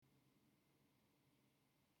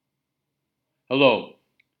Hello,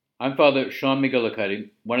 I'm Father Sean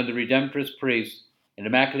McGillicuddy, one of the Redemptorist priests in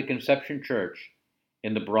Immaculate Conception Church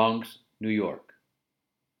in the Bronx, New York.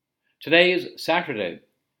 Today is Saturday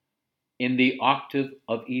in the Octave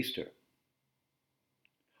of Easter.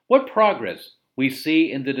 What progress we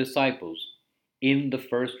see in the disciples in the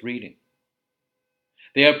first reading.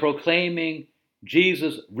 They are proclaiming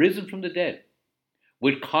Jesus risen from the dead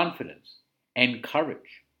with confidence and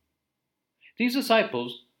courage. These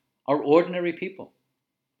disciples are ordinary people.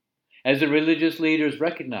 As the religious leaders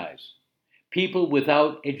recognize, people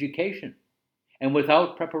without education and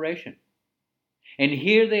without preparation. And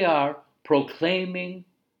here they are proclaiming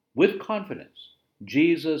with confidence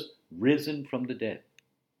Jesus risen from the dead.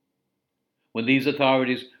 When these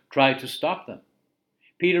authorities try to stop them,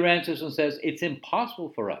 Peter answers and says, it's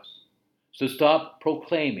impossible for us to stop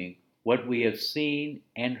proclaiming what we have seen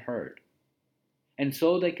and heard. And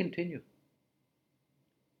so they continue.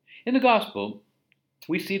 In the gospel,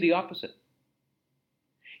 we see the opposite.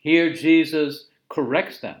 Here Jesus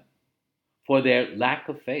corrects them for their lack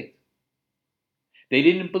of faith. They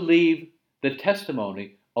didn't believe the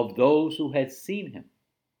testimony of those who had seen him.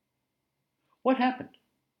 What happened?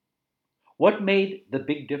 What made the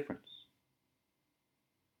big difference?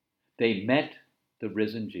 They met the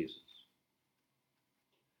risen Jesus.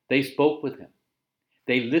 They spoke with him.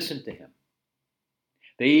 They listened to him.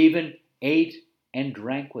 They even ate and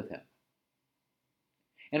drank with him.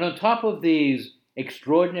 And on top of these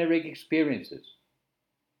extraordinary experiences,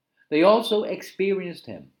 they also experienced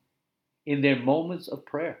him in their moments of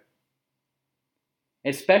prayer,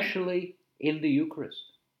 especially in the Eucharist.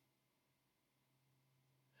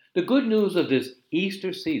 The good news of this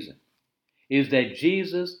Easter season is that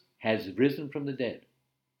Jesus has risen from the dead,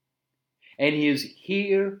 and he is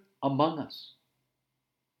here among us,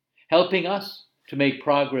 helping us to make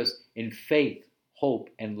progress in faith,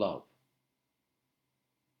 hope, and love.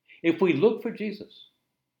 If we look for Jesus,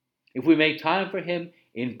 if we make time for him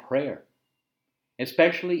in prayer,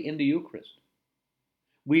 especially in the Eucharist,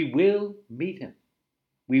 we will meet him.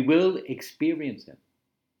 We will experience him.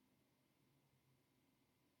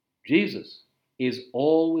 Jesus is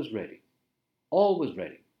always ready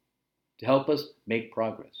to help us make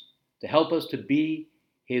progress, to help us to be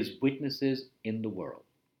his witnesses in the world.